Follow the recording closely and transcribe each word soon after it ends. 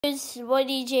It's Boy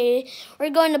DJ. We're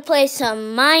going to play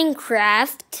some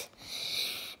Minecraft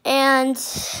and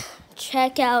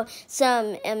check out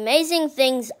some amazing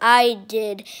things I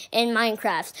did in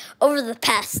Minecraft over the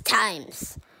past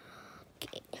times.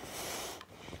 Okay.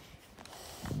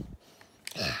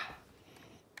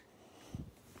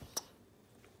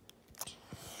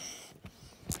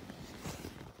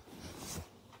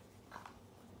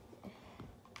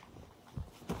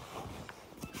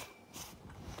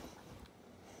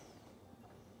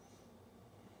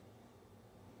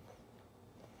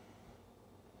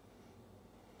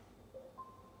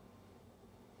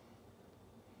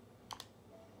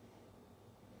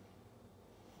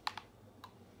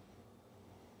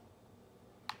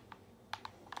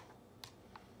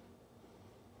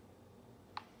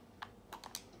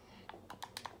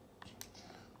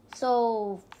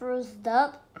 So first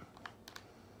up,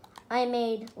 I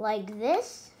made like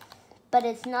this, but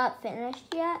it's not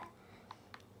finished yet.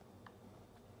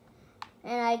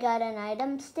 And I got an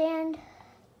item stand.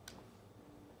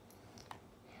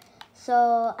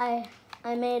 So I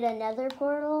made another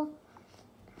portal.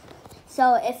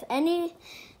 So if any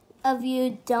of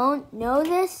you don't know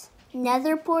this,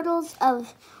 nether portals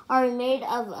are made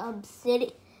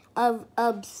of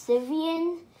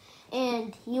obsidian,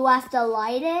 and you have to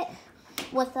light it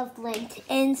with a flint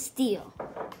and steel.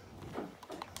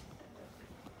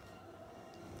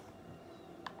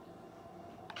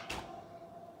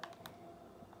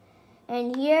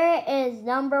 And here is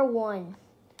number 1.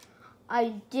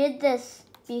 I did this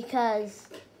because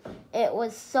it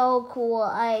was so cool.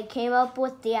 I came up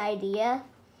with the idea.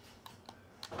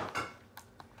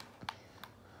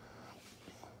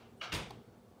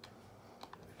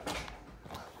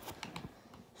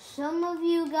 Some of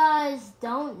you guys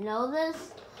don't know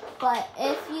this, but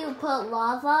if you put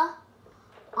lava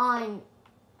on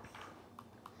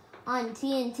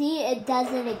TNT, it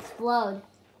doesn't explode.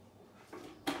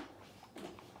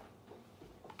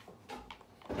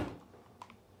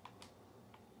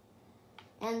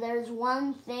 And there's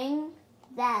one thing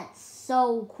that's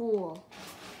so cool.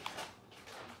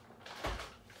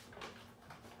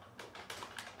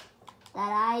 That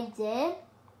I did.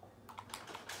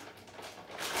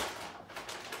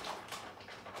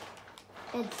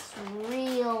 It's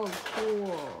real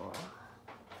cool.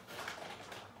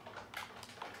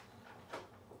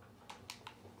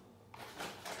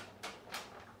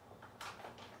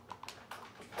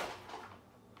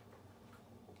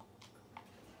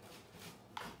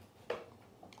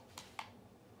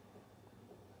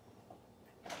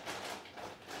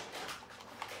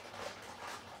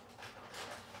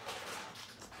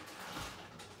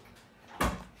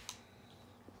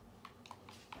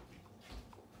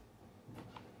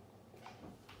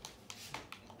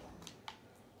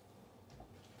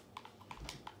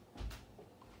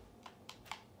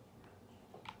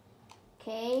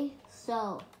 Okay,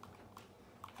 so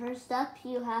first up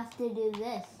you have to do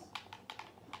this.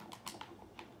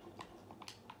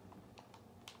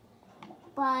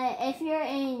 But if you're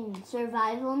in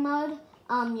survival mode,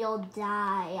 you'll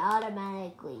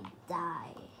automatically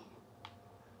die.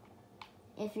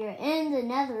 If you're in the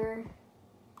nether,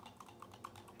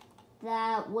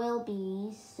 that will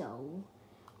be so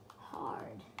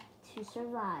hard to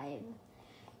survive.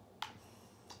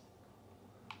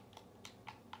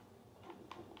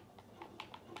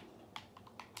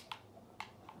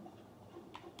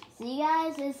 See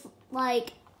guys, it's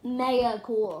like mega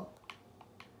cool.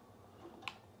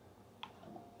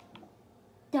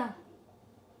 Duh.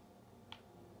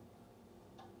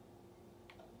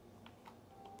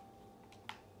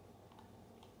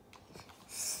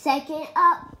 Second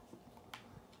up,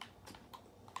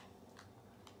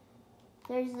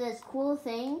 there's this cool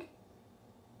thing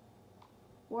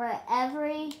where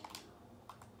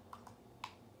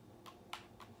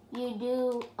you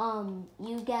do,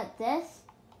 you get this,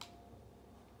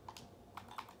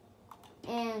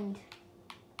 and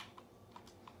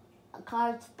a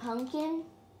card's pumpkin,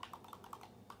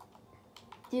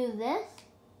 do this,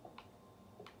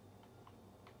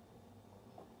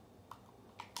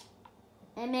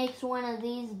 it makes one of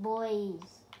these boys.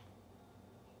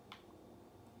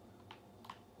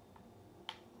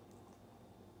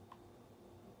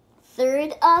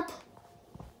 Third up,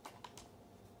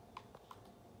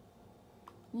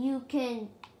 you can,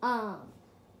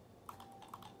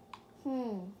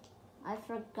 I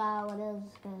forgot what I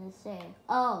was gonna say.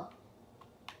 Oh,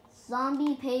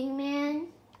 zombie pigman.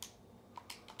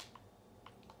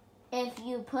 If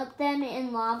you put them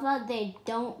in lava, they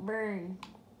don't burn.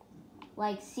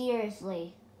 Like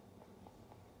seriously.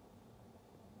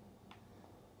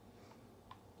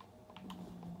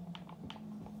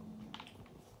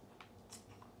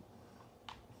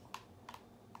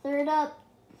 Third up,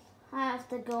 I have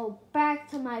to go back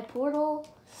to my portal.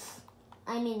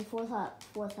 Fourth up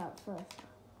first.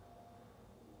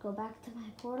 Go back to my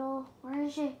portal. Where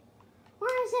is it?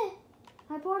 Where is it?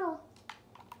 My portal.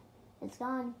 It's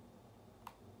gone.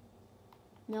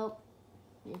 Nope,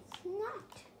 it's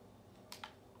not.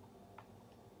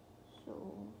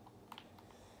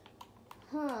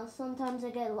 So, sometimes I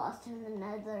get lost in the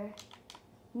nether.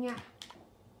 Yeah.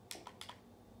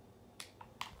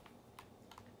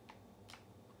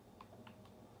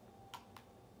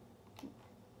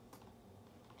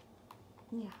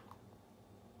 Yeah.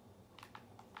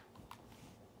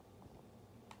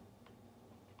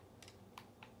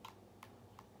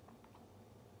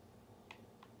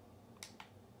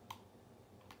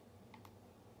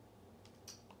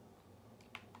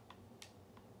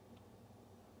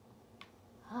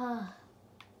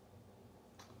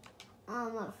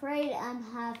 I'm afraid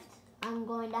I'm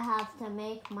going to have to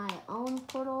make my own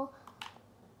portal.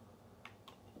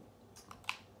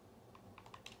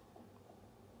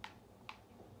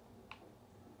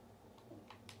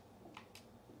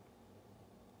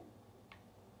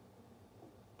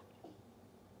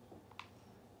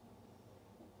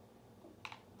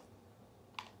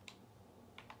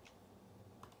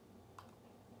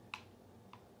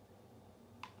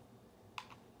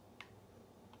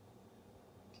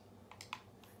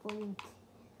 Flint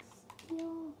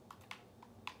steel.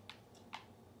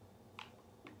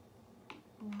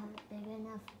 Not a big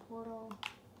enough portal.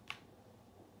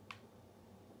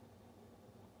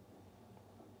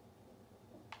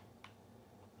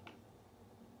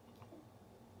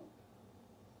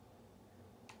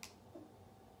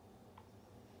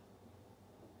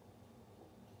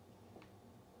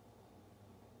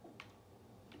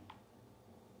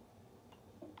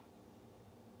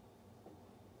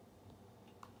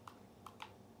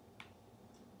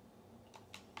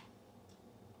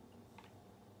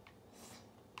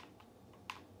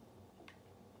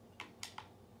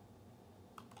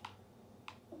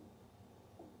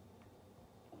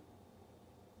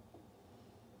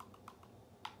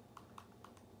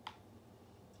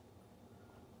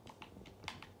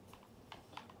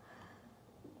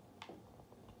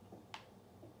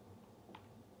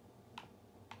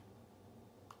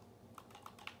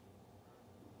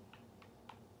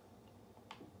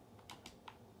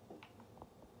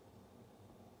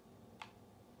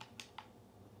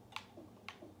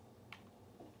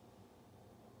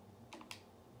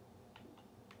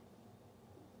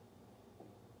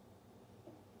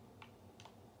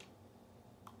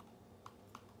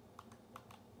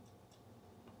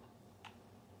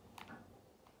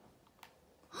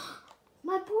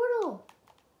 My portal!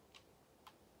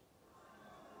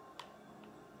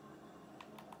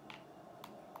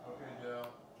 Okay, Joe.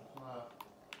 What's left?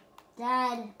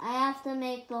 Dad, I have to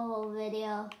make the whole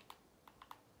video.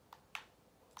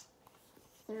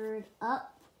 Third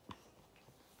up,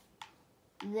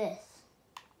 this.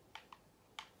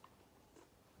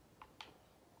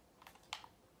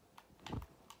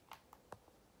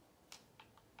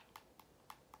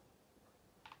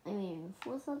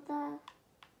 Fourth up that.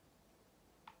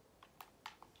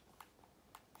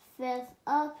 Fifth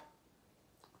up,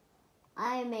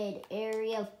 I made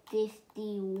Area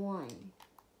 51.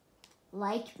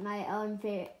 Like my own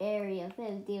Area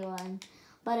 51,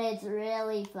 but it's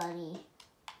really funny.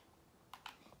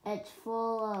 It's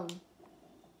full of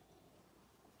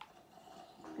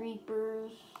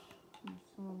creepers and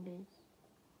zombies.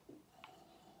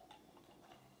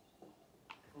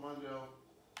 Come on, Joe.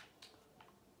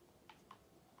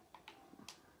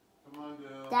 Come on,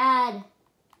 Joe. Dad,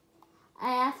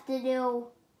 I have to do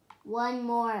one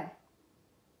more.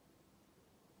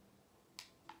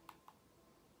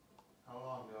 How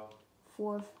long, Joe?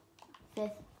 Fourth,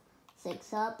 fifth,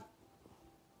 sixth up.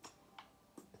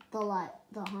 The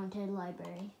haunted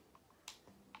library.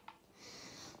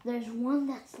 There's one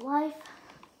that's life.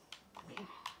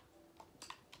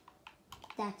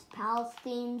 That's Pals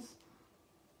themes.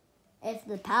 If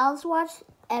the Pals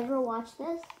ever watch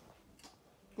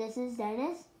this is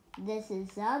Dennis. This is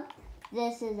Zub.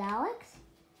 This is Alex.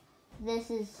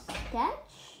 This is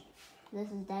Sketch. This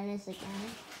is Dennis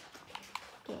again.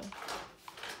 Okay.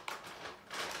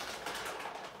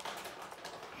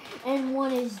 And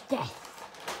one is Death.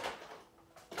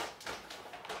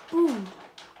 Boom.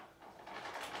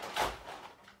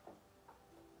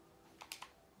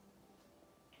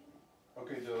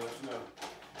 Okay, Joe, let's know.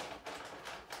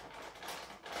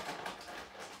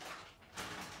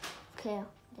 Okay,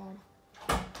 Dad.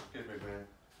 Okay, big man.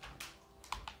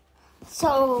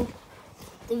 So,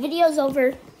 the video's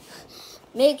over.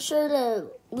 Make sure to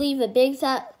leave a big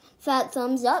fat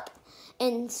thumbs up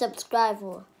and subscribe.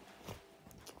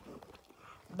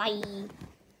 Bye.